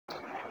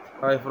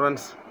Hi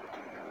friends,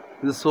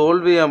 this solve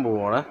ചെയ്യാൻ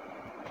പോവാണ്.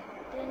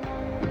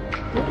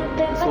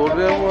 Solve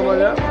ചെയ്യാൻ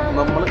പോകുന്ന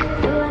നമ്മൾ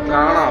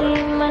കാണാം.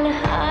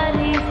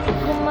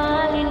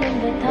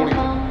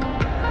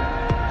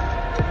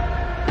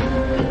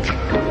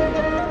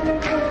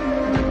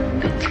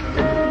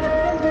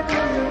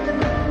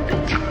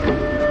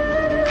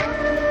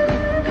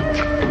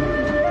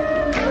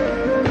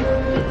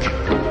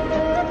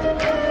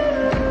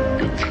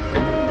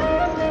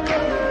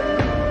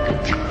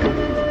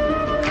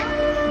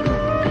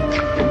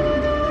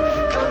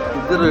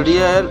 ഇത്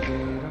റെഡിയായാൽ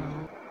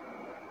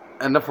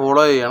എന്നെ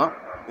ഫോളോ ചെയ്യണം,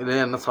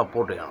 ഇല്ലെങ്കിൽ എന്നെ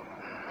സപ്പോർട്ട് ചെയ്യണം.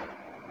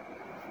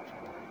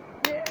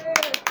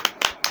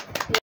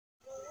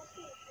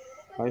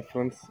 Hi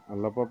friends,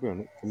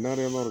 അല്ലപ്പാപ്പയാണ്. എന്നെ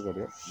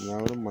അറിയാവുന്നവർക്കറിയാം,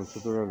 ഞാനൊരു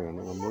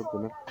മത്സ്യത്തൊഴിലാളിയാണ്. നമ്മൾ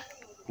പിന്നെ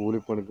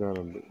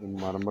കൂലിപ്പണിക്കാരുണ്ട്,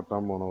 മരം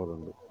വെട്ടാൻ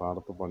പോണവരുണ്ട്,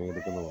 പാടത്ത്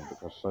പണിയെടുക്കുന്നവരുണ്ട്,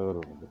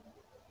 കർഷകരുണ്ട്.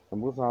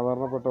 നമുക്ക്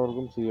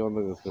സാധാരണപ്പെട്ടവർക്കും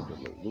ചെയ്യാവുന്ന കേസ്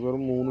കിട്ടുള്ളൂ. ഇത്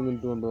വെറും 3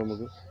 മിനിറ്റ് കൊണ്ട്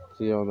നമുക്ക്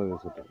ചെയ്യാവുന്ന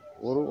കേസ് കിട്ടുള്ളൂ.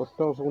 ഒറ്റ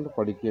ദിവസം കൊണ്ട്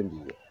പഠിക്കുകയും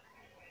ചെയ്യുക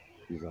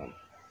ഈ സാധനം.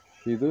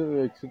 ഇത്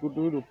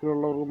എക്സിക്യൂട്ടീവ്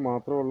ലുക്കിലുള്ളവർക്ക്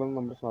മാത്രമുള്ളത്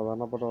നമ്മുടെ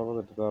സാധാരണപ്പെട്ടവരുടെ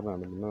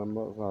തെറ്റിദ്ധാരണയാണ്. പിന്നെ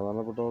നമ്മൾ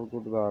സാധാരണപ്പെട്ടവർക്ക്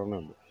ഒരു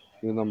ധാരണയുണ്ട്,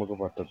 ഇത് നമുക്ക്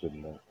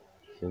പറ്റത്തില്ല,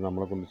 ഇത്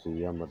നമ്മളെ കൊണ്ട്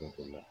ചെയ്യാൻ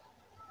പറ്റത്തില്ല.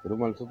 ഒരു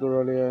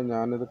മത്സ്യത്തൊഴിലാളിയായ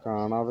ഞാനിത്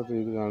കാണാതെ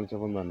ചെയ്ത്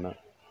കാണിച്ചപ്പം തന്നെ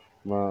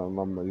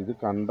ഇത്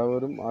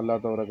കണ്ടവരും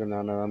അല്ലാത്തവരൊക്കെ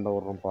ഞാൻ ഏതാണ്ട്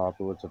ഒരെണ്ണം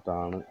പാത്ത്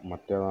വെച്ചിട്ടാണ്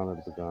മറ്റേതാണ്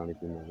എടുത്ത്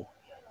കാണിക്കുന്നത്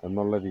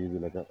എന്നുള്ള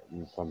രീതിയിലൊക്കെ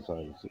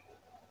സംസാരിച്ച്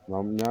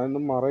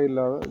ഞാനിന്ന്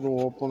മറയില്ലാതെ ഇത്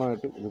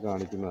ഓപ്പണായിട്ട് ഇത്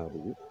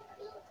കാണിക്കുന്നതായിരിക്കും.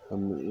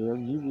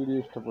 ഈ വീഡിയോ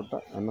ഇഷ്ടപ്പെട്ട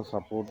എന്നെ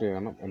സപ്പോർട്ട്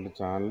ചെയ്യണം. എൻ്റെ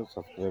ചാനൽ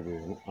സബ്സ്ക്രൈബ്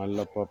ചെയ്യണം.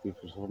 അല്ലപ്പാപ്പി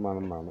ഫിഷർമാൻ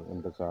എന്നാണ്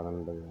എൻ്റെ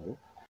ചാനലിൻ്റെ പേര്.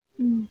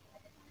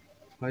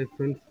 Hi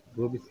friends,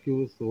 Rubik's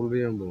cube solve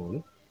ചെയ്യാൻ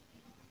പോവാണ്.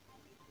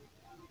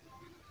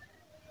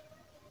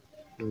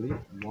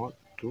 1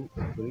 2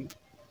 3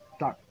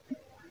 സ്റ്റാർട്ട്.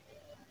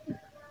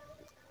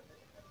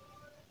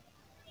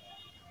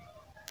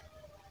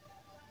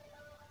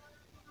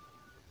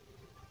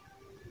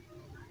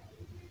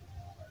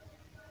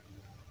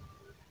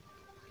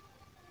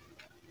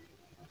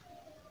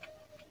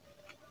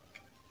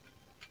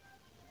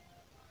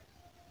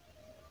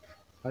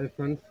 ഹായ്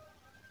ഫ്രണ്ട്സ്,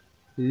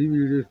 ഈ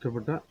വീഡിയോ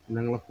ഇഷ്ടപ്പെട്ട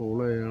ഞങ്ങളെ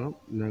ഫോളോ ചെയ്യണം.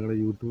 ഞങ്ങളുടെ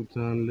യൂട്യൂബ്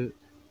ചാനൽ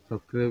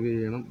സബ്സ്ക്രൈബ്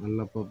ചെയ്യണം.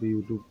 അല്ലപ്പാപ്പി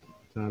യൂട്യൂബ്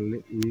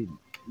ചാനലിൽ ഈ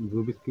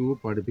റൂബിക്സ് ക്യൂബ്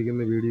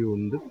പഠിപ്പിക്കുന്ന വീഡിയോ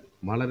ഉണ്ട്.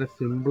 വളരെ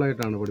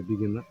സിമ്പിളായിട്ടാണ്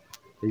പഠിപ്പിക്കുന്ന.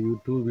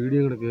 യൂട്യൂബ്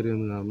വീഡിയോ കൂടെ കയറി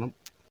വന്ന് കാണണം.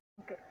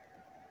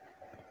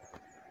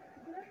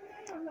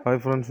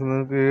 ഹായ് ഫ്രണ്ട്സ്,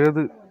 നിങ്ങൾക്ക്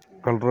ഏത്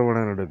കളർ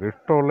വേണമെങ്കിലും എടുക്കുക.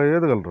 ഇഷ്ടമുള്ള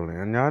ഏത് കളർ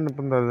വേണമെങ്കിൽ.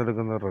 ഞാനിപ്പം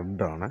തിരഞ്ഞെടുക്കുന്നത്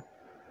റെഡാണ്.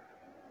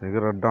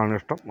 എനിക്ക് റെഡാണ്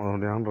ഇഷ്ടം,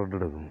 അതുകൊണ്ട് ഞാൻ റെഡ്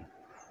എടുക്കുന്നു.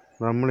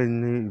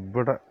 നമ്മളിനി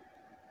ഇവിടെ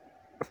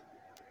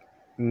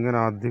ഇങ്ങനെ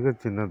അധിക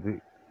ചിഹ്നത്തിൽ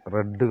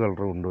റെഡ് കളർ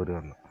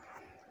കൊണ്ടുവരികയാണ്.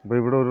 അപ്പോൾ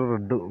ഇവിടെ ഒരു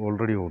റെഡ്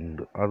ഓൾറെഡി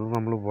ഉണ്ട്, അത്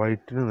നമ്മൾ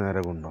വൈറ്റിന്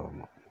നേരെ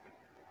കൊണ്ടുവരണം.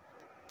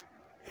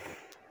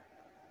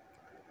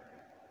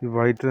 ഈ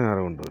വൈറ്റിന്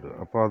നേരെ കൊണ്ടുവരിക.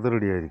 അപ്പോൾ അത്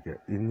റെഡി ആയിരിക്കുക.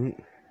 ഇനി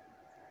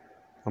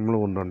നമ്മൾ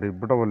കൊണ്ടുപോകേണ്ട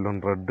ഇവിടെ വല്ലതും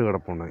റെഡ്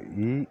കിടപ്പുണ്ട്.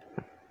 ഈ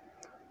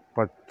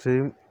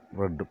പച്ചയും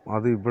റെഡും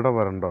അത് ഇവിടെ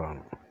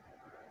വരേണ്ടതാണ്,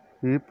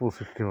 ഈ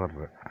പൊസിഷനിൽ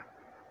വരേണ്ടത്.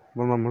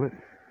 അപ്പോൾ നമ്മൾ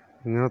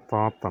ഇങ്ങനെ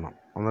താത്തണം.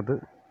 എന്നിട്ട്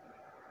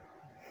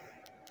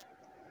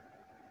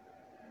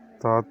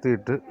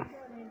താത്തിയിട്ട്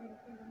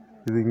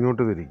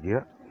ഇതിങ്ങോട്ട് തിരിക്കുക,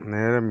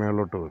 നേരെ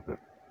മേലോട്ട് വെക്കുക.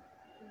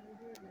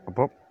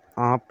 അപ്പം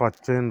ആ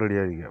പച്ചയും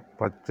റെഡിയായിരിക്കുക,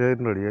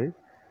 പച്ചയും റെഡിയായി,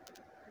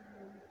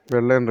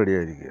 വെള്ളയും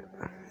റെഡിയായിരിക്കുക.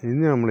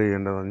 ഇനി നമ്മൾ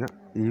ചെയ്യേണ്ടതെന്ന് പറഞ്ഞാൽ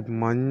ഈ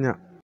മഞ്ഞ,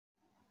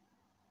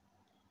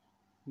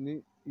 ഇനി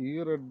ഈ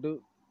റെഡ്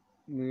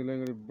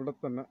നീലങ്ങൾ ഇവിടെ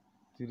തന്നെ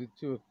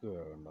തിരിച്ച് വെക്കുക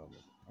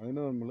വേണ്ടാകുന്നത്.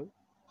 അതിന് നമ്മൾ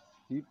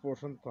ഈ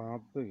പോർഷൻ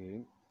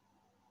താത്തുകയും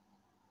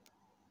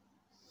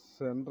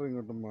സെൻറ്റർ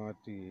ഇങ്ങോട്ട്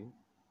മാറ്റുകയും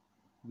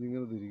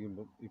ഇതിങ്ങനെ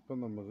തിരിക്കുമ്പം ഇപ്പം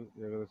നമുക്ക്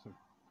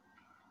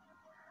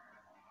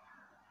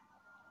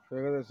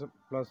ഏകദേശം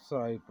പ്ലസ്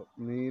ആയിപ്പം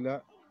നീല,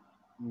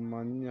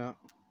 മഞ്ഞ,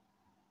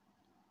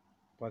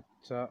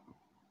 പച്ച,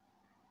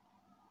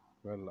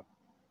 വെള്ള.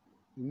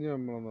 ഇനി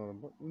നമ്മളെന്ന്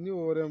പറയുമ്പോൾ ഇനി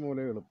ഓരോ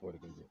മൂലയും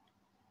എളുപ്പമായിരിക്കും ചെയ്യാം.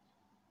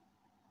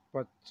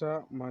 പച്ച,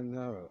 മഞ്ഞ,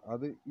 വെള്ള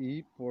അത് ഈ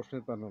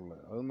പോർഷനിൽ തന്നെ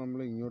ഉള്ളത്. അത് നമ്മൾ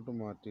ഇങ്ങോട്ട്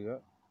മാറ്റുക,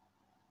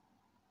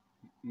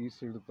 ഈ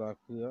സൈഡ്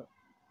താക്കുക,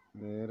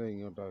 നേരെ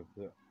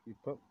ഇങ്ങോട്ടാക്കുക.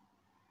 ഇപ്പം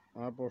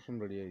ആ പോർഷൻ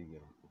റെഡി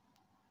ആയിരിക്കുകയാണ്.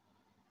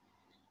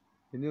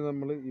 ഇനി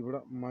നമ്മൾ ഇവിടെ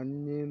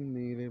മഞ്ഞയും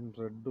നീലയും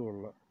റെഡും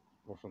ഉള്ള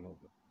പോർഷൻ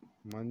നോക്കുക.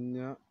 മഞ്ഞ,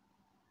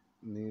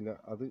 നീല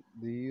അത്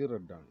ഈ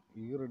റെഡാണ്.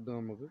 ഈ റെഡ്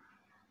നമുക്ക്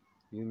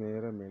ഈ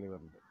നേരെ മേളിൽ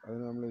വരണ്ട.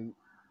 അതിന് നമ്മൾ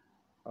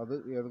അത്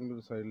ഏതെങ്കിലും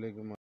ഒരു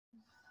സൈഡിലേക്ക്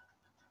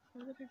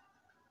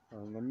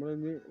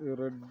നമ്മളിനി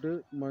റെഡ്,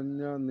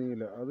 മഞ്ഞ,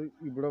 നീല അത്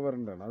ഇവിടെ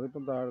വരേണ്ടതാണ്.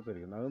 അതിപ്പം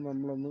താഴത്തിരിക്കണം. അത്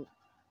നമ്മളൊന്ന്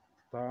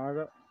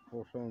താഴെ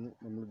പോർഷൻ ഒന്ന്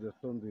നമ്മൾ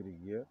ജസ്റ്റ് ഒന്ന്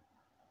തിരിക്കുക.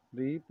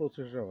 ഈ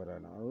പൊസിഷൻ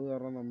വരാനാണ്. അത്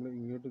കാരണം നമ്മൾ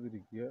ഇങ്ങോട്ട്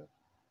തിരിക്കുക,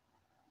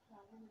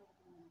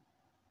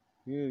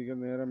 ഇങ്ങനെ ഇരിക്കുക,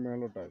 നേരെ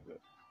മേലോട്ടാക്കുക.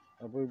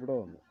 അപ്പോൾ ഇവിടെ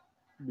വന്നു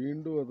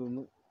വീണ്ടും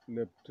അതൊന്ന്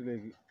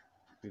ലെഫ്റ്റിലേക്ക്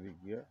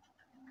തിരിക്കുക,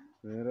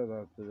 നേരെ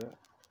താത്തുക.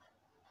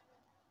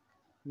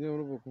 ഇനി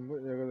നമ്മൾ പൊക്കുമ്പോൾ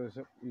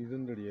ഏകദേശം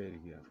ഇതും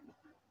റെഡിയായിരിക്കുകയാണ്.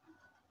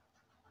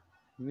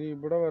 ഇനി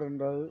ഇവിടെ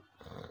വരേണ്ടത്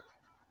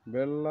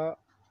വെള്ള,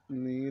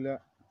 നീല,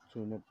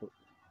 ചുമപ്പ്.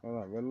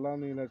 അതാ വെള്ള,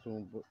 നീല,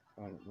 ചുമപ്പ്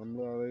ആണ്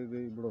നമ്മൾ. അതായത്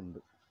ഇവിടെ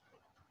ഉണ്ട്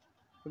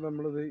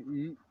നമ്മളിത്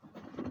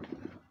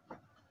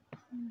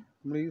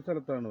നമ്മൾ ഈ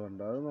സ്ഥലത്താണ്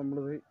വേണ്ടത്. അത്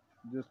നമ്മളിത്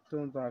ജസ്റ്റ്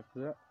ഒന്ന്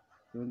താക്കുക.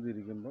 ഇതൊന്ന്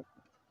തിരിക്കുമ്പം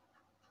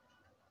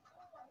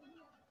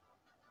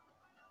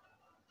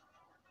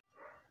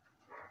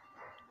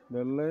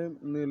വെള്ളയും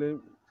നീലയും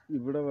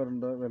ഇവിടെ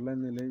വരേണ്ട.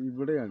 വെള്ളയും നീലയും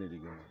ഇവിടെയാണ്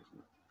ഇരിക്കുന്നത്,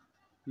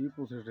 ഈ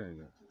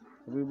പൊസിഷനായിരിക്കും.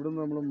 അപ്പോൾ ഇവിടുന്ന്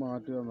നമ്മൾ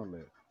മാറ്റുക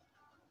എന്നുള്ളത്.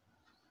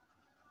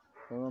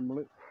 അപ്പോൾ നമ്മൾ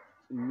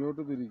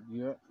ഇങ്ങോട്ട്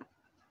തിരിക്കുക,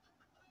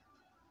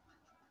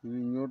 ഇത്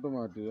ഇങ്ങോട്ട്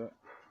മാറ്റുക,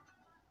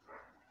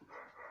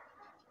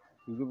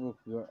 ഇത്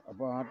പൊക്കുക.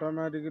 അപ്പോൾ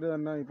ഓട്ടോമാറ്റിക്കലി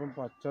തന്നെ ഇപ്പം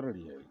പച്ച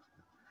റെഡിയായി,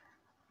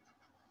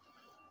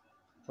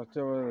 പച്ച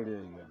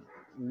റെഡിയായിരിക്കുകയാണ്.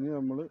 ഇനി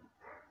നമ്മൾ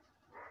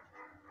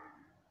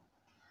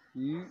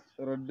ഈ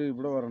റെഡ്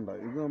ഇവിടെ വരണ്ട,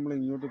 ഇത് നമ്മൾ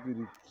ഇങ്ങോട്ട്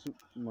തിരിച്ച്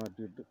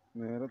മാറ്റിയിട്ട്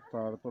നേരെ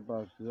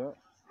താഴത്തോട്ടാക്കുക,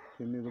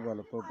 പിന്നെ ഇത്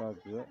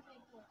വലത്തോട്ടാക്കുക.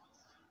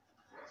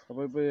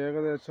 അപ്പോൾ ഇപ്പോൾ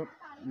ഏകദേശം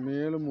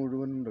മേല്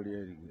മുഴുവനും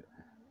റെഡിയായിരിക്കുക,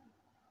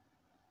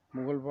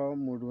 മുകൾ ഭാഗം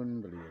മുഴുവനും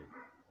റെഡിയായി.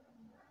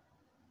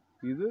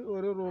 ഇത്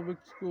ഒരു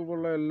റൂബിക്സ്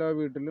ക്യൂബുള്ള എല്ലാ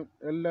വീട്ടിലും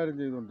എല്ലാവരും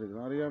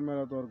ചെയ്തുകൊണ്ടിരിക്കുന്നത്. അറിയാൻ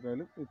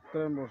മേലാത്തവർക്കായാലും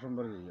ഇത്രയും പോർഷൻ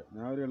വരെ ചെയ്യാം.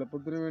 ഞാൻ ഒരു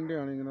എളുപ്പത്തിന്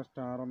വേണ്ടിയാണ് ഇങ്ങനെ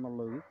സ്റ്റാർ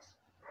എന്നുള്ളത്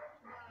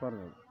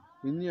പറഞ്ഞത്.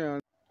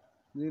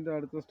 ഇതിൻ്റെ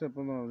അടുത്ത സ്റ്റെപ്പ്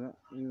എന്ന് പറഞ്ഞാൽ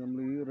നമ്മൾ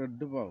ഈ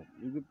റെഡ് ഭാഗം,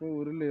 ഇതിപ്പോൾ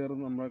ഒരു ലെയർ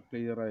നമ്മൾ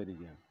ക്ലിയർ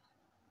ആയിരിക്കുകയാണ്.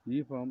 ഈ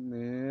ഭാഗം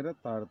നേരെ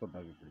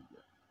താഴത്തോട്ടാക്കി പിടിക്കുക.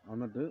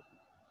 എന്നിട്ട്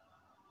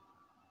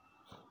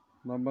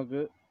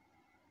നമുക്ക്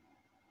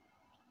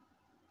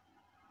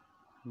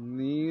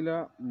നീല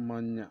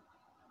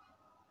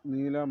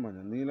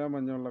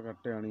മഞ്ഞ ഉള്ള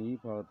കട്ടയാണ് ഈ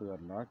ഭാഗത്ത്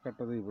കയറേണ്ടത്. ആ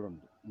കട്ടത് ഇവിടെ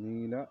ഉണ്ട്,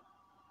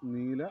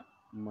 നീല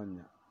മഞ്ഞ.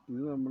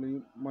 ഇത് നമ്മൾ ഈ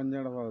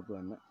മഞ്ഞയുടെ ഭാഗത്ത്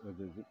തന്നെ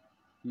വെച്ചേക്കും.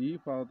 ഈ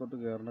ഭാഗത്തോട്ട്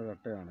കയറേണ്ട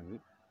കട്ടയാണെങ്കിൽ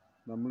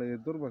നമ്മൾ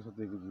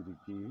എതിർവശത്തേക്ക്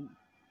തിരിക്കുകയും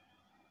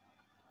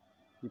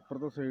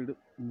ഇപ്പുറത്തെ സൈഡ്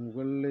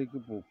മുകളിലേക്ക്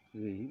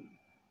പൊക്കുകയും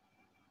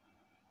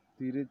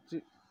തിരിച്ച്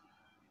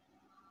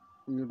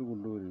ഇങ്ങോട്ട്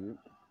കൊണ്ടുവരികയും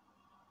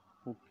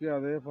പൊക്കി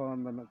അതേ ഭാഗം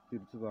തന്നെ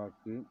തിരിച്ച്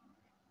താക്കുകയും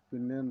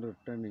പിന്നെയും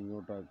റിട്ടേൺ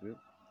ഇങ്ങോട്ടാക്കുകയും.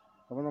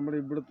 അപ്പോൾ നമ്മുടെ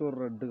ഇവിടുത്തെ ഒരു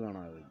റെഡ്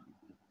കാണാതെ,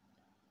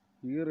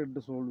 ഈ റെഡ്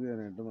സോൾവ്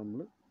ചെയ്യാനായിട്ട് നമ്മൾ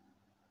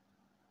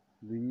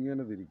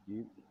ഇതിങ്ങനെ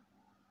തിരിക്കുകയും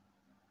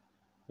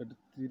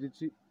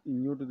തിരിച്ച്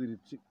ഇങ്ങോട്ട്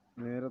തിരിച്ച്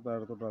നേരെ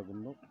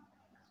താഴത്തോട്ടാക്കുമ്പോൾ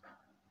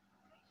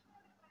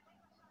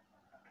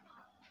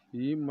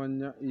ഈ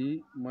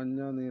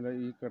മഞ്ഞ നീല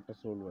ഈ കട്ട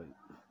സോൾവായി.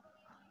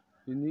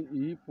 ഇനി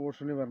ഈ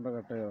പോർഷനിൽ വരേണ്ട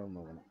കട്ട ഏതാണെന്ന്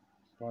നോക്കണം.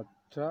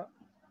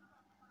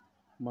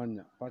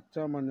 പച്ച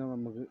മഞ്ഞ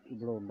നമുക്ക്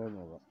ഇവിടെ ഉണ്ടോ എന്ന്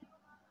നോക്കാം.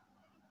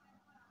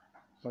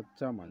 പച്ച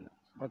മഞ്ഞ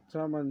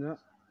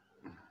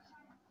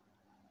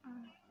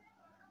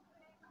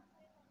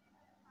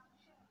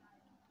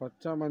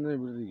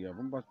ഇവിടെ ഇരിക്കുക.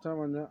 അപ്പം പച്ച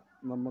മഞ്ഞ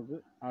നമുക്ക്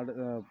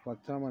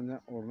പച്ച മഞ്ഞ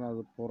ഉടനെ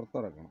അത്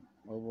പുറത്തിറക്കണം.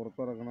 അത്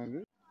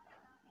പുറത്തിറക്കണമെങ്കിൽ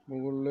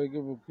മുകളിലേക്ക്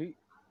പൊക്കി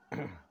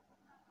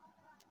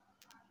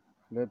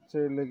ലെഫ്റ്റ്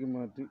സൈഡിലേക്ക്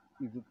മാറ്റി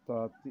ഇത്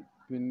താത്തി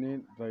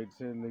പിന്നെയും റൈറ്റ്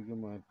സൈഡിലേക്ക്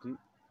മാറ്റി.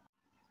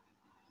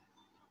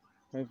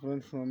 ഹൈ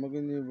ഫ്രണ്ട്സ്,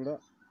 നമുക്കിനി ഇവിടെ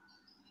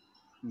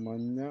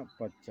മഞ്ഞ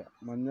പച്ച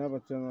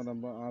എന്ന്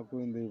പറയുമ്പോൾ ആ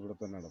കുയിൻ്റെ ഇവിടെ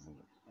തന്നെ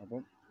നടക്കുന്നത്.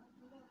 അപ്പം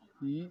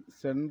ഈ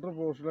സെൻറ്റർ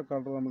പോർഷനിലെ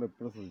കളർ നമ്മൾ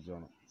എപ്പോഴും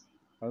ശ്രദ്ധിച്ചോണം.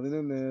 അതിന്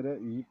നേരെ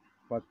ഈ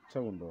പച്ച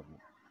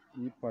കൊണ്ടുവരണം.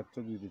 ഈ പച്ച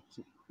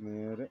തിരിച്ച്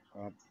നേരെ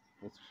ആ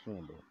പൊസിഷൻ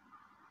കൊണ്ടുവരണം.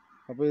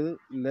 അപ്പോൾ ഇത്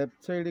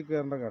ലെഫ്റ്റ് സൈഡിൽ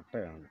കയറേണ്ട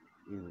കട്ടയാണ്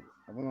ഇത്.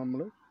 അപ്പോൾ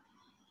നമ്മൾ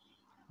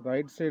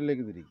റൈറ്റ്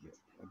സൈഡിലേക്ക് തിരിക്കുക.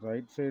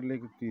 റൈറ്റ്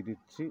സൈഡിലേക്ക്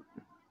തിരിച്ച്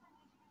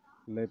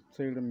ലെഫ്റ്റ്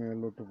സൈഡ്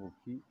മേളിലോട്ട്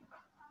പൊക്കി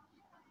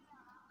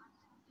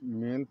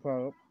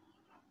മേൽഭാഗം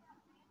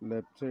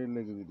ലെഫ്റ്റ്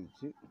സൈഡിലേക്ക്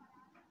തിരിച്ച്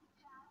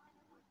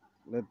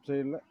ലെഫ്റ്റ്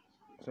സൈഡിലെ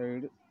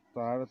സൈഡ്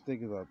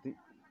താഴത്തേക്ക് താത്തി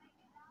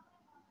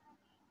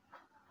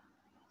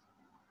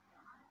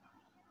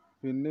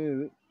പിന്നെ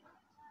ഇത്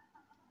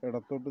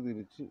ഇടത്തോട്ട്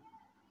തിരിച്ച്.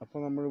 അപ്പോൾ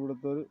നമ്മൾ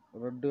ഇവിടുത്തെ ഒരു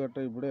റെഡ് കട്ട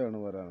ഇവിടെയാണ്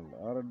വരാനുള്ളത്.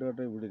 ആ റെഡ് കട്ട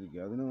ഇവിടെ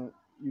ഇരിക്കുക, അതിന്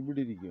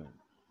ഇവിടെ ഇരിക്കുകയാണ്.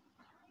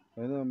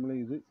 അതിന് നമ്മൾ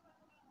ഇത്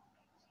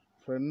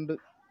ഫ്രണ്ട്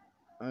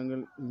ആംഗിൾ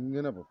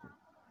ഇങ്ങനെ പൊക്കും.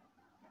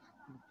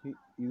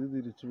 ഇത്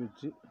തിരിച്ച്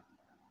വെച്ച്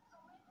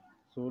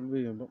സോൾവ്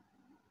ചെയ്യുമ്പം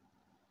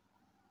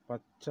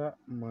പച്ച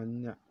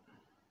മഞ്ഞ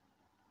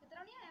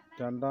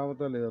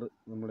രണ്ടാമത്തെ ലെയർ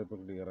നമ്മളിപ്പോൾ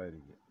ക്ലിയർ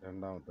ആയിരിക്കുക.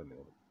 രണ്ടാമത്തെ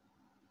ലെയർ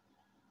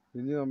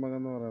ഇനി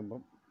നമുക്കെന്ന്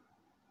പറയുമ്പം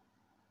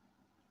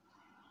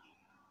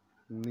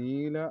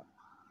നീല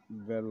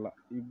വെള്ള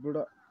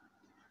ഇവിടെ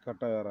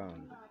കട്ട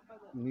കയറാനുണ്ട്.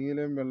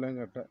 നീലയും വെള്ളയും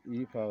കട്ട ഈ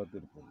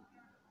ഭാഗത്തിരിപ്പുണ്ട്,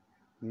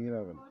 നീല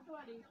വെള്ള.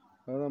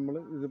 അത് നമ്മൾ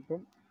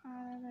ഇതിപ്പം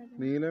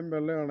നീലയും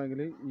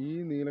വെള്ളയാണെങ്കിൽ ഈ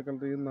നീല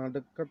കളർ ഈ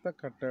നടുക്കത്തെ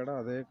കട്ടയുടെ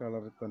അതേ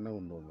കളറിൽ തന്നെ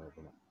കൊണ്ടുവന്ന്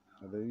നോക്കണം.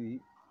 അത് ഈ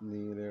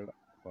നീലയുടെ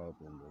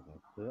ഭാഗത്ത് കൊണ്ടുവന്ന്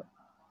നോക്കുക.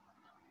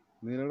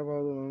 നീലയുടെ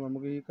ഭാഗത്ത്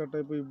നമുക്ക് ഈ കട്ട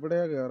ഇപ്പോൾ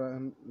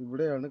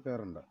ഇവിടെയാണ്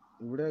കയറേണ്ടത്.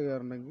 ഇവിടെയാണ്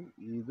കയറണമെങ്കിൽ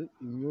ഇത്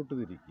ഇങ്ങോട്ട്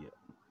തിരിക്കുക.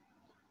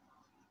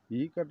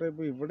 ഈ കട്ട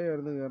ഇപ്പോൾ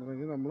ഇവിടെയായിരുന്നു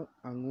കയറണമെങ്കിൽ നമ്മൾ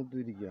അങ്ങോട്ട്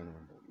തിരിക്കുകയാണ്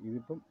വേണ്ടത്.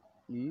 ഇതിപ്പം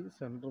ഈ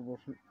സെൻറ്റർ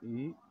പോർഷൻ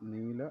ഈ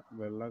നീല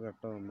വെള്ള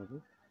കട്ട നമുക്ക്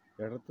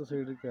ഇടത്ത്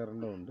സൈഡിൽ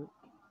കയറേണ്ടതുകൊണ്ട്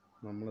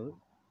നമ്മളത്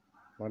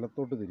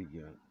വലത്തോട്ട്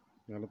തിരിക്കുകയാണ്.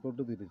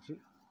 വലത്തോട്ട് തിരിച്ച്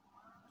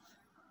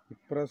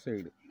ഇപ്പുറ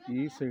സൈഡ് ഈ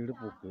സൈഡ്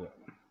പൊക്കുക.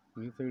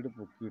 ഈ സൈഡ്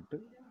പൊക്കിയിട്ട്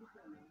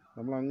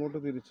നമ്മൾ അങ്ങോട്ട്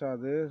തിരിച്ച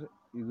അതേ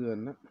ഇത്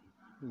തന്നെ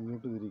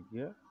ഇങ്ങോട്ട്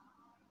തിരിക്കുക.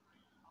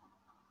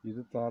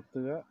 ഇത്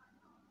താത്തുക,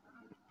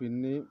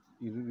 പിന്നെയും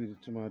ഇത്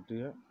തിരിച്ച്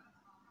മാറ്റുക,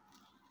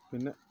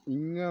 പിന്നെ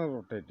ഇങ്ങനെ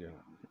റൊട്ടേറ്റ്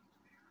ചെയ്യണം.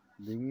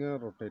 ഇതിങ്ങനെ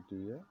റൊട്ടേറ്റ്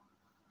ചെയ്യുക,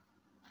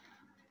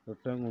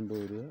 റിട്ടേൺ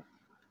കൊണ്ടുവരിക,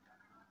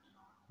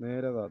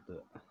 നേരെ താത്തുക.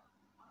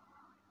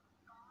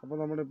 അപ്പോൾ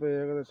നമ്മളിപ്പോൾ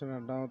ഏകദേശം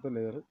രണ്ടാമത്തെ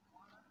ലെയർ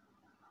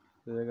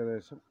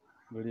ഏകദേശം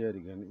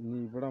റെഡിയായിരിക്കുകയാണ്. ഇനി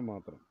ഇവിടെ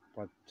മാത്രം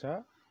പച്ച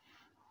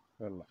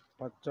വെള്ള,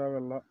 പച്ച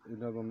വെള്ള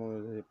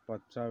ഇതിനകത്തൊന്ന്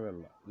പച്ച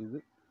വെള്ള, ഇത്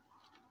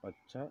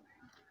പച്ച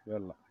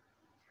വെള്ള,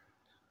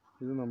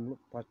 ഇത് നമ്മൾ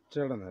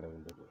പച്ചയുടെ നേരെ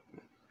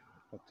കൊണ്ടുവരിക.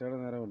 പച്ചയുടെ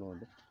നേരെ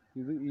കൊണ്ടുപോയിട്ട്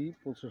ഇത് ഈ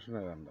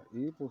പൊസിഷനാണ് കണ്ടത്.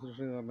 ഈ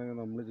പൊസിഷൻ കണ്ടെങ്കിൽ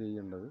നമ്മൾ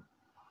ചെയ്യേണ്ടത്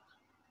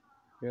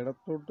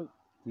ഇടത്തോട്ട്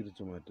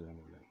തിരിച്ചു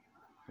മാറ്റുകയാണല്ലേ.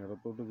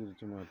 ഇടത്തോട്ട്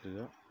തിരിച്ചു മാറ്റുക,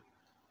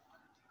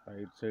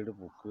 റൈറ്റ് സൈഡ്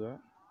പൊക്കുക,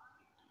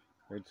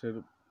 റൈറ്റ്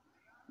സൈഡ്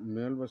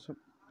മേൽവശം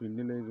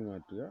പിന്നിലേക്ക്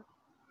മാറ്റുക,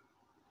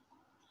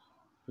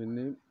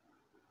 പിന്നെയും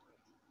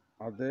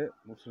അതേ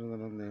പൊസിഷൻ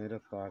തന്നെ നേരെ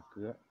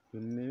താക്കുക,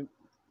 പിന്നെയും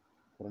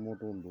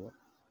പുറമോട്ട് കൊണ്ടുപോവുക.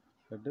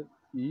 എന്നിട്ട്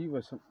ഈ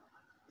വശം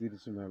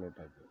തിരിച്ച്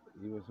മേലോട്ടാക്കുക,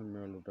 ഈ വശം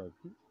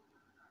മേലോട്ടാക്കി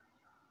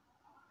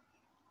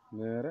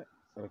നേരെ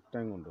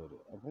റിട്ടേൺ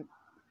കൊണ്ടുവരിക. അപ്പം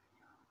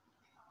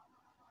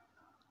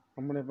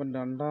നമ്മളിപ്പം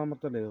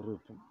രണ്ടാമത്തെ ലെയർ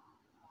ഇപ്പം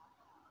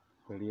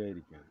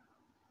റെഡിയായിരിക്കുകയാണ്.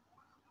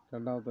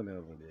 രണ്ടാമത്തെ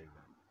ലെയർ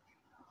റെഡിയായിരിക്കുകയാണ്.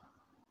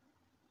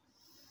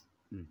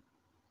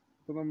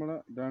 ഇപ്പം നമ്മളെ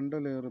രണ്ട്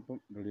ലെയർ ഇപ്പം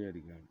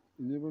റെഡിയായിരിക്കുകയാണ്.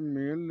 ഇനിയിപ്പം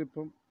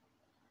മേളിലിപ്പം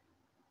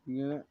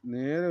ഇങ്ങനെ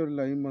നേരെ ഒരു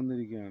ലൈൻ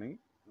വന്നിരിക്കുകയാണെങ്കിൽ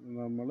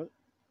നമ്മൾ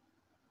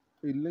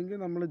ഇല്ലെങ്കിൽ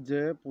നമ്മൾ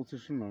ജെ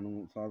പൊസിഷനാണ്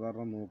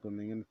സാധാരണ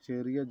നോക്കുന്നത്. ഇങ്ങനെ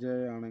ചെറിയ ജെ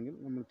ആണെങ്കിൽ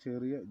നമ്മൾ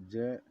ചെറിയ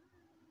ജെ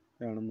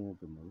ആണ്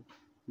നോക്കുന്നത്.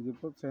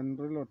 ഇതിപ്പോൾ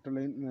സെൻട്രൽ ഒറ്റ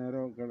ലൈൻ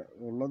നേരെ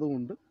ഉള്ളത്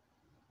കൊണ്ട്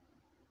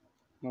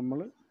നമ്മൾ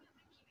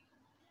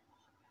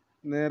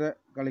നേരെ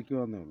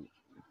കളിക്കുവാന്നേ ഉള്ളൂ.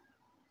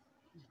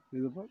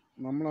 ഇതിപ്പോൾ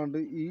നമ്മളാണ്ട്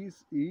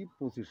ഈ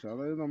പൊസിഷൻ,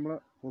 അതായത് നമ്മളെ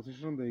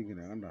പൊസിഷൻ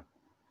തേക്കിനെ കണ്ട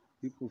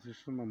ഈ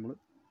പൊസിഷൻ നമ്മൾ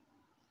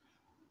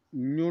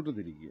ഇങ്ങോട്ട്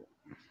തിരിക്കുക,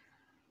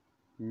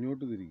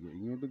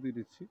 ഇങ്ങോട്ട്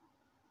തിരിച്ച്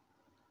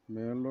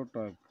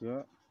മേളിലോട്ടാക്കുക,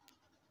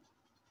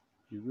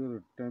 ഇത്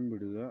റിട്ടേൺ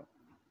വിടുക,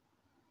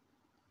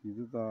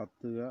 ഇത്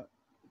താത്തുക,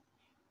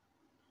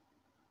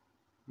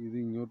 ഇത്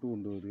ഇങ്ങോട്ട്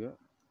കൊണ്ടുവരിക,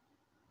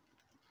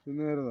 ഇത്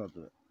നേരെ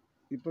താത്തുക.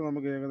 ഇപ്പോൾ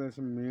നമുക്ക്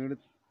ഏകദേശം മേളിൽ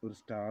ഒരു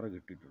സ്റ്റാർ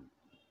കിട്ടിയിട്ടുണ്ട്.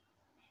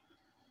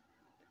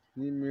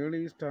 ഈ മേളിൽ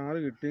ഈ സ്റ്റാർ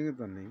കിട്ടിയെങ്കിൽ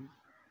തന്നെ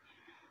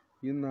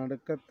ഈ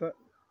നടുക്കത്തെ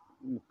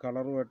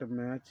കളറുമായിട്ട്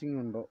മാച്ചിങ്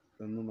ഉണ്ടോ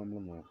എന്ന് നമ്മൾ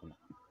നോക്കണം.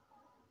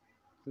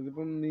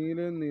 ഇതിപ്പം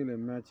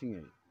നീലയും മാച്ചിങ്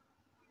ആയി,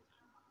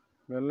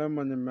 വെള്ളയും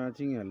മഞ്ഞ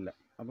മാച്ചിങ് അല്ല.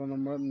 അപ്പം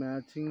നമ്മൾ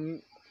മാച്ചിങ്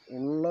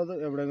ഉള്ളത്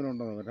എവിടെയെങ്കിലും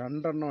ഉണ്ടോ നോക്കണം.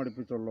 രണ്ടെണ്ണം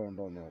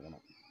അടുപ്പിച്ചുള്ളതുണ്ടോ എന്ന്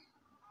നോക്കണം.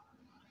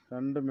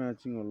 രണ്ട്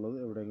മാച്ചിങ് ഉള്ളത്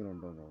എവിടെയെങ്കിലും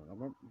ഉണ്ടോ എന്ന് നോക്കണം.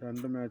 അപ്പം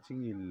രണ്ട്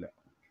മാച്ചിങ് ഇല്ല.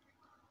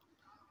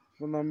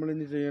 അപ്പം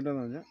നമ്മളിനി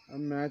ചെയ്യേണ്ടതെന്ന് പറഞ്ഞാൽ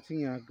അത്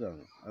മാച്ചിങ്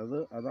ആക്കുകയാണ്.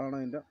 അതാണ്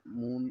അതിൻ്റെ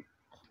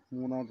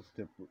മൂന്നാമത്തെ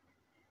സ്റ്റെപ്പ്.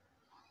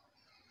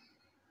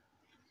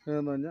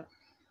 എന്ന് പറഞ്ഞാൽ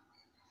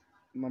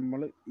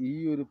നമ്മൾ ഈ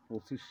ഒരു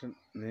പൊസിഷൻ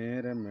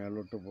നേരെ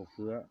മേലോട്ട്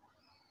പൊക്കുക,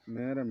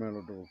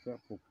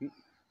 പൊക്കി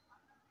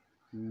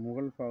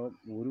മുകൾ ഭാഗം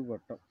ഒരു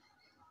വട്ടം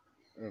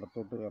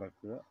ഇടത്തോട്ട്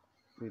കറക്കുക,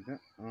 പിന്നെ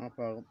ആ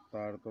ഭാഗം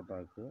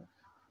താഴത്തോട്ടാക്കുക,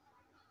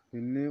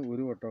 പിന്നെ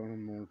ഒരു വട്ടം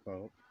മുകൾ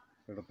ഭാഗം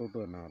ഇടത്തോട്ട്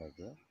തന്നെ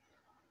കറക്കുക,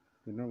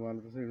 പിന്നെ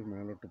വലത് സൈഡ്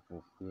മേലോട്ട്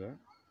പൊക്കുക,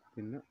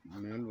 പിന്നെ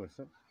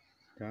മേൽവശം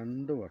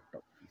രണ്ട്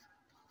വട്ടം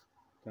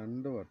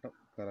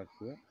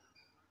കറക്കുക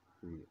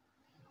ചെയ്യുക.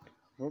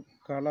 അപ്പോൾ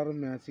കളർ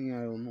മാച്ചിങ്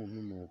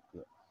ആയോന്ന്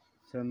നോക്കുക.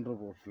 സെൻറ്റർ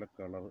പോർഷനിലെ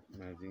കളർ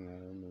മാച്ചിങ്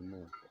ആയോന്ന്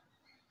നോക്കുക.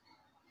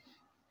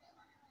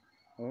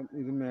 അപ്പം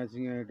ഇത്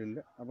മാച്ചിങ് ആയിട്ടില്ല.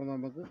 അപ്പോൾ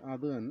നമുക്ക്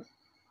അത് തന്നെ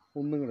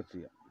ഒന്നും കൂടെ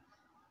ചെയ്യാം.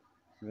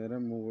 നേരെ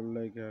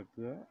മുകളിലേക്ക്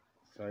ആക്കുക,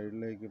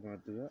 സൈഡിലേക്ക്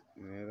മാറ്റുക,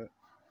 നേരെ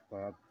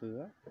താത്തുക,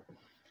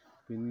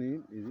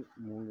 പിന്നെയും ഇത്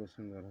മുകൾ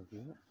വശം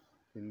കറക്കുക,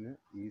 പിന്നെ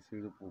ഈ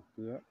സൈഡ്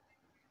പൊക്കുക,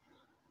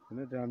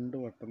 പിന്നെ രണ്ട്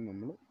വട്ടം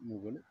നമ്മൾ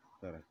മുകളിൽ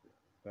കറക്കുക,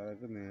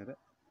 നേരെ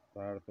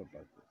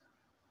താഴത്തോട്ടാക്കുക.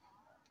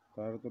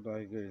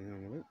 താഴത്തോട്ടാക്കി കഴിഞ്ഞാൽ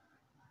നമ്മൾ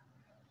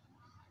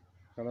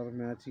കളർ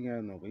മാച്ചിങ്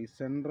ആയെന്ന് നോക്കുക. ഈ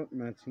സെൻറ്റർ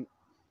മാച്ചിങ്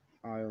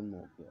ആയെന്ന്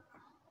നോക്കുക.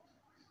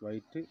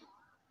 വൈറ്റ്.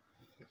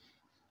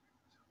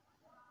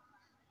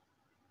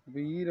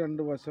 അപ്പോൾ ഈ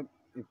രണ്ട് വശം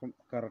ഇപ്പം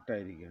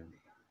കറക്റ്റായിരിക്കുകയാണ്.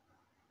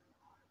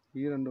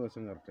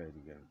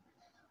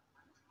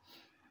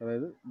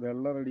 അതായത്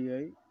വെള്ള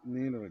റെഡിയായി,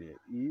 നീല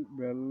റെഡിയായി. ഈ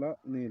വെള്ള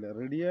നീല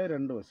റെഡിയായ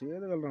രണ്ട് വശം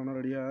ഏത് കളറാണോ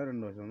റെഡിയായ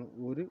രണ്ട് വശമാണ്.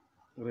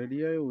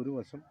 റെഡിയായ ഒരു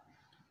വശം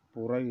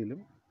പുറകിലും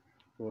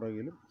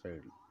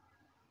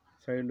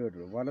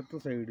സൈഡിലുമായിട്ട് വലത്ത്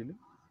സൈഡിലും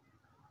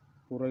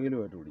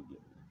പുറകിലുമായിട്ട് പിടിക്കുക.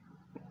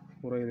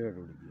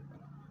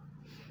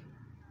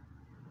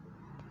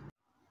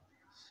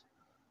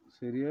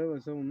 ശരിയായ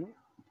വശം ഒന്ന്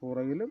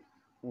പുറകിലും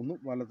ഒന്ന്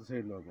വലത്ത്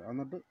സൈഡിലും വെക്കുക.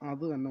 എന്നിട്ട്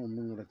അത് തന്നെ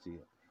ഒന്നും കൂടെ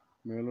ചെയ്യുക.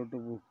 മേലോട്ട്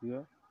പൊക്കുക,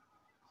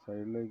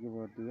 സൈഡിലേക്ക്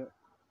മാറ്റുക,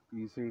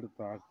 ഈ സൈഡ്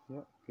താക്കുക,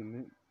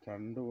 പിന്നെ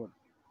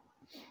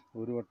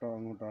ഒരു വട്ടം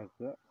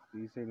അങ്ങോട്ടാക്കുക,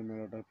 ഈ സൈഡ്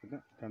മേലോട്ടാക്കുക, പിന്നെ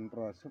രണ്ട്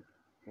പ്രാവശ്യം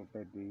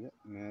റൊട്ടേറ്റ് ചെയ്യുക,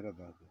 നേരെ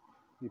താക്കുക.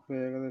 ഇപ്പോൾ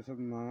ഏകദേശം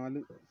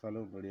 4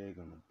 സ്ഥലവും റെഡിയായി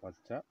കാണും.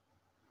 പച്ച,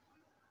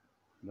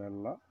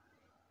 വെള്ള,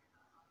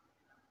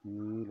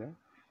 നീല,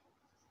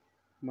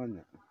 മഞ്ഞ.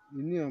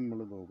 ഇനി നമ്മൾ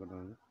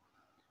നോക്കുന്നത്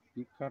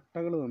ഈ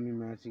കട്ടകൾ തമ്മിൽ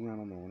മാച്ചിങ്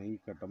ആണോ നോക്കണം. ഈ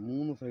കട്ട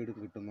 3 സൈഡ്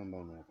കിട്ടുന്നുണ്ടോ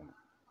എന്ന് നോക്കണം.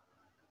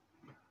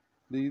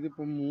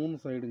 ഇതിപ്പോൾ 3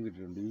 സൈഡും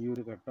കിട്ടിയിട്ടുണ്ട്. ഈ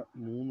ഒരു കട്ട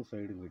 3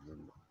 സൈഡും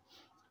കിട്ടിയിട്ടുണ്ട്.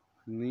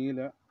 നീല,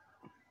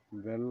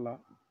 വെള്ള,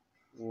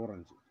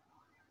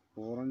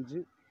 ഓറഞ്ച്,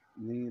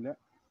 നീല,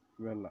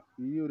 വെള്ള.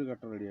 ഈ ഒരു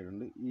കട്ട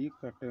റെഡിയായിട്ടുണ്ട്. ഈ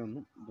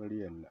കട്ടയൊന്നും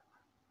റെഡിയല്ല.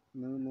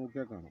 നിങ്ങൾ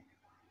നോക്കിയാൽ കാണാം.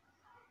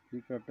 ഈ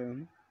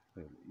കട്ടയൊന്നും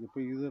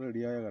ഇപ്പോൾ ഇത്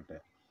റെഡിയായ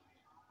കട്ടയാണ്.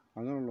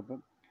 അങ്ങനെയുള്ളപ്പം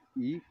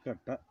ഈ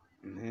കട്ട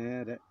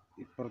നേരെ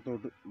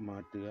ഇപ്പുറത്തോട്ട്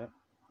മാറ്റുക.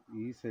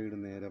 ഈ സൈഡ്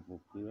നേരെ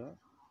പൊക്കുക,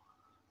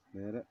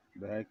 നേരെ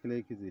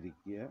ബാക്കിലേക്ക്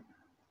തിരിക്കുക,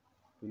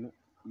 പിന്നെ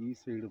ഈ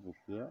സൈഡ്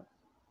പൊക്കുക,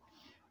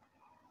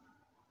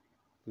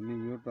 പിന്നെ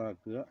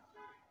ഇങ്ങോട്ടാക്കുക.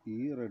 ഈ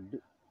റെഡ്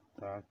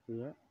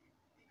താക്കുക,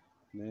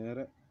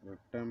 നേരെ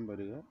റിട്ടേൺ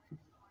വരിക,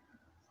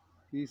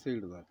 ഈ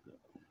സൈഡ് താക്കുക.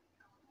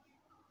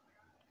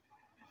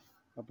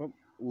 അപ്പം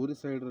ഒരു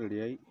സൈഡ്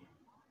റെഡിയായി.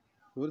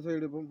 ഒരു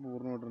സൈഡ് ഇപ്പം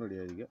പൂർണ്ണമായിട്ടും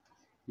റെഡിയായിരിക്കുക.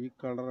 ഈ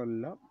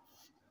കളറെല്ലാം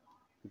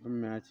ഇപ്പം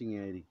മാച്ചിങ്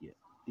ആയിരിക്കുക.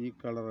 ഈ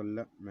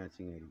കളറെല്ലാം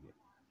മാച്ചിങ് ആയിരിക്കുക.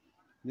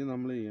 ഇനി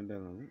നമ്മൾ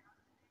ചെയ്യേണ്ടതാണ്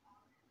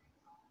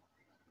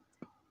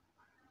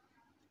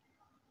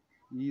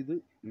ഇത്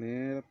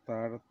നേരെ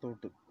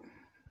താഴത്തോട്ട്,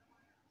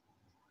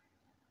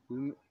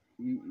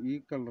 ഈ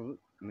കളർ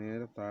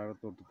നേരെ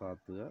താഴത്തോട്ട്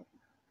താത്തുക,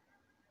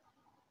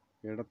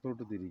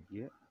 ഇടത്തോട്ട്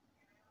തിരിക്കുക,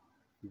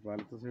 ഈ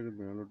വലത്തെ സൈഡ്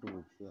മേലോട്ട്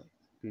പൊക്കുക,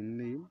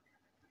 പിന്നെയും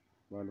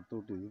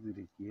വലത്തോട്ട് ഇത്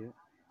തിരിക്കുക,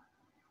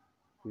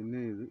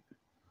 പിന്നെ ഇത്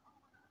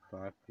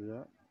താക്കുക,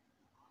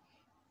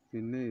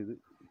 പിന്നെ ഇത്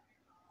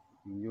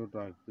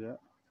ഇങ്ങോട്ടാക്കുക,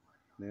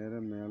 നേരെ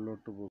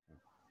മേലോട്ട് പോകുക.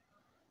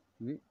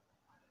 ഇനി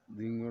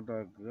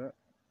ഇതിങ്ങോട്ടാക്കുക,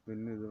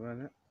 പിന്നെ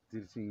ഇതുപോലെ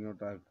തിരിച്ച്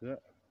ഇങ്ങോട്ടാക്കുക,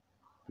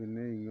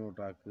 പിന്നെ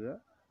ഇങ്ങോട്ടാക്കുക,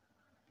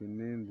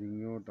 പിന്നെ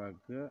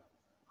ഇതിങ്ങോട്ടാക്കുക,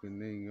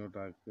 പിന്നെ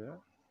ഇങ്ങോട്ടാക്കുക,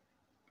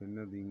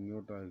 പിന്നെ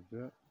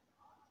ഇതിങ്ങോട്ടാക്കുക,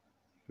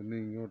 പിന്നെ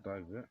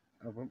ഇങ്ങോട്ടാക്കുക.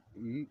 അപ്പം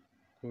ഈ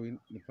കോയിൻ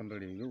ഇപ്പം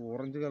റെഡി. ഇത്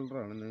ഓറഞ്ച്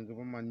കളറാണ്.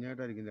 നിങ്ങൾക്കിപ്പം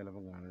മഞ്ഞായിട്ടായിരിക്കും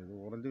ചിലപ്പം കാണുന്നത്. ഇത്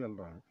ഓറഞ്ച്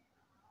കളറാണ്.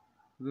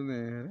 ഇത്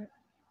നേരെ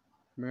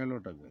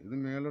മേലോട്ടാക്കുക. ഇത്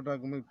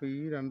മേലോട്ടാക്കുമ്പോൾ ഇപ്പോൾ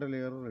ഈ 2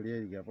 ലെയർ റെഡി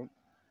ആയിരിക്കുക. അപ്പം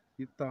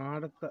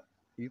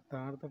ഈ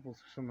താഴത്തെ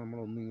പൊസിഷൻ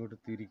നമ്മളൊന്നും ഇങ്ങോട്ട്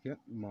തിരിക്കാൻ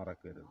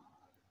മറക്കരുത്.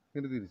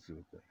 ഇങ്ങനെ തിരിച്ച്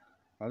വെക്കുക.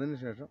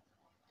 അതിനുശേഷം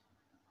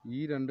ഈ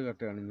 2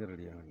 കട്ടയാണ് ഇനി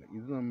റെഡിയാകുന്നത്.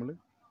 ഇത് നമ്മൾ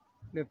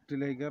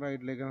ലെഫ്റ്റിലേക്കോ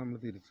റൈറ്റിലേക്കോ നമ്മൾ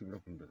തിരിച്ച് ഇവിടെ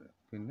കൊണ്ടുവരിക.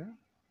 പിന്നെ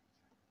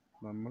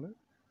നമ്മൾ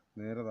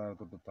നേരെ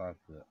താഴത്തോട്ട്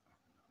താക്കുക,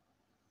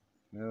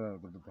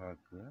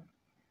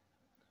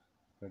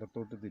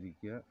 ഇടത്തോട്ട്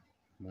തിരിക്കുക,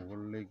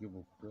 മുകളിലേക്ക്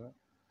പൊക്കുക,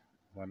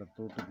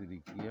 വലത്തോട്ട്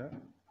തിരിക്കുക,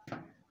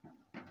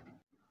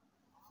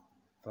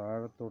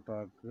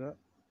 താഴത്തോട്ടാക്കുക,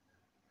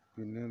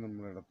 പിന്നെ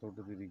നമ്മൾ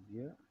ഇടത്തോട്ട്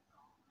തിരിക്കുക,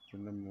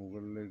 പിന്നെ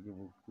മുകളിലേക്ക്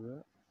പൊക്കുക,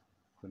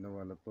 പിന്നെ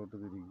വലത്തോട്ട്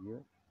തിരിക്കുക,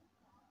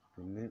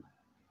 പിന്നെ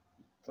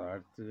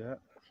താഴ്ത്തുക,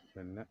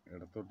 പിന്നെ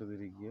ഇടത്തോട്ട്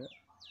തിരിക്കുക,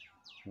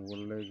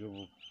 മുകളിലേക്ക്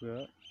പൊക്കുക,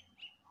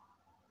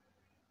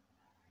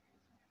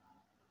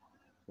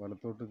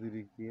 വലത്തോട്ട്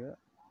തിരിക്കുക,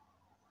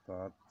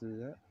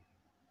 താഴ്ത്തുക,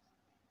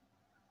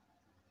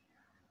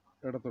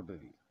 ഇടത്തോട്ട്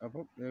തിരിക്കുക.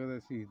 അപ്പം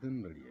ഏകദേശം ഇതും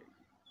റെഡിയായി.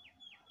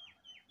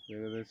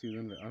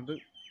 അത്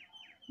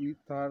ഈ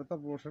താഴത്തെ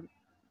പോർഷൻ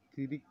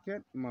തിരിക്കാൻ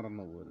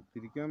മറന്നു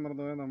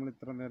പോയാൽ നമ്മൾ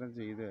ഇത്ര നേരം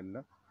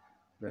ചെയ്തതെല്ലാം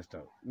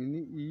വേസ്റ്റാകും. ഇനി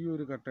ഈ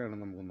ഒരു കട്ടയാണ്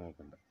നമുക്ക്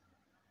നോക്കേണ്ടത്.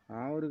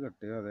 ആ ഒരു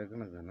കട്ടയോ അതേ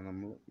കണക്ക് തന്നെ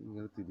നമ്മൾ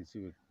ഇങ്ങനെ തിരിച്ച്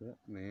വെക്കുക,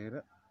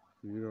 നേരെ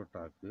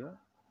കീഴോട്ടാക്കുക,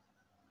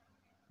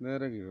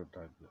 നേരെ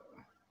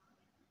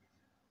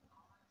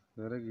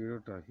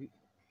കീഴോട്ടാക്കി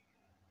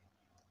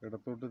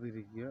ഇടത്തോട്ട്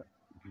തിരിക്കുക,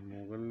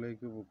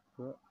 മുകളിലേക്ക്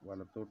പൊക്കുക,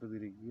 വലത്തോട്ട്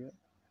തിരിക്കുക,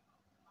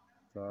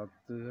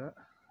 താത്തുക,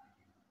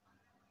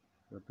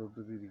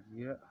 ഇടത്തോട്ട്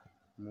തിരിക്കുക,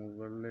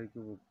 മുകളിലേക്ക്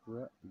പൊക്കുക,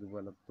 ഇത്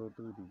വലത്തോട്ട്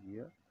തിരിക്കുക,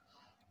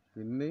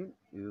 പിന്നെയും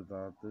ഇത്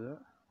താത്തുക,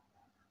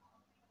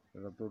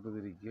 ഇടത്തോട്ട്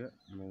തിരിക്കുക,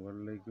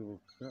 മുകളിലേക്ക്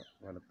പൊക്കുക,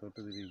 വലത്തോട്ട്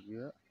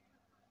തിരിക്കുക,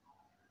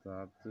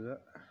 താത്തുക,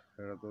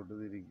 ഇടത്തോട്ട്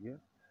തിരിക്കുക,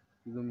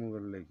 ഇത്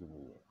മുകളിലേക്ക്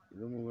പോവുക.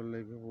 ഇത്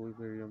മുകളിലേക്ക് പോയി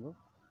കഴിയുമ്പോൾ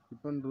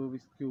ഇപ്പം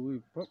റൂബിക്സ് ക്യൂബ്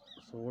ഇപ്പം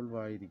സോൾവ്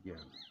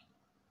ആയിരിക്കുകയാണ്.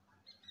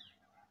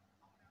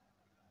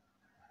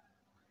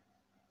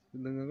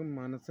 നിങ്ങൾക്ക്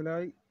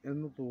മനസ്സിലായി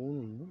എന്ന്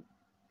തോന്നുന്നു.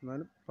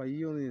 എന്നാലും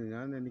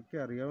പയ്യൊന്ന് എനിക്ക്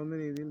അറിയാവുന്ന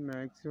രീതിയിൽ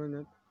മാക്സിമം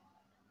ഞാൻ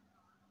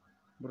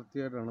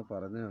വൃത്തിയായിട്ടാണ്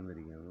പറഞ്ഞു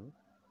തന്നിരിക്കുന്നത്.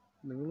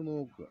 നിങ്ങൾ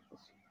നോക്കുക,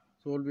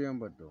 സോൾവ് ചെയ്യാൻ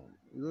പറ്റുമോ.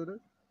 ഇതൊരു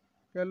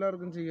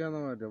എല്ലാവർക്കും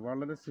ചെയ്യാവുന്ന പറ്റും.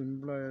 വളരെ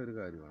സിമ്പിളായ ഒരു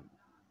കാര്യമാണ്.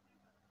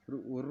 ഒരു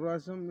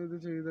പ്രാവശ്യം ഇത്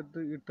ചെയ്തിട്ട്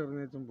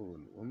ഇട്ടെറിഞ്ഞേച്ചും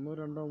പോകില്ല. 1,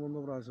 2,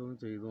 3 പ്രാവശ്യം ഒന്ന്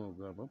ചെയ്ത്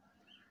നോക്കുക. അപ്പം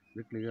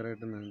ഇത്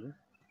ക്ലിയറായിട്ട് നിങ്ങൾക്ക്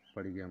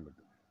പഠിക്കാൻ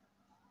പറ്റും.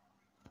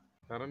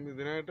 കാരണം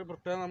ഇതിനായിട്ട്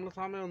പ്രത്യേകം നമ്മൾ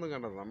സമയമൊന്നും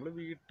കണ്ടത്. നമ്മൾ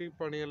വീട്ടിൽ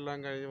പണിയെല്ലാം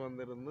കഴിഞ്ഞ്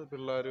വന്നിരുന്ന്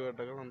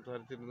പിള്ളേരുമായിട്ടൊക്കെ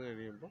സംസാരിച്ചിരുന്ന്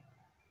കഴിയുമ്പോൾ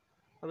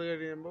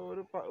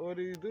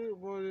ഒരു ഇത്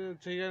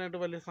ചെയ്യാനായിട്ട്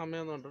വലിയ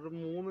സമയമൊന്നും ഉണ്ട്. ഒരു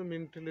 3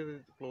 മിനിറ്റിൽ ഇത്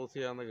ക്ലോസ്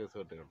ചെയ്യാവുന്ന കേസ്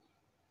കെട്ടുകൾ.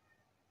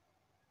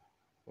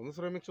 ഒന്ന്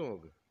ശ്രമിച്ചു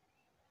നോക്ക്.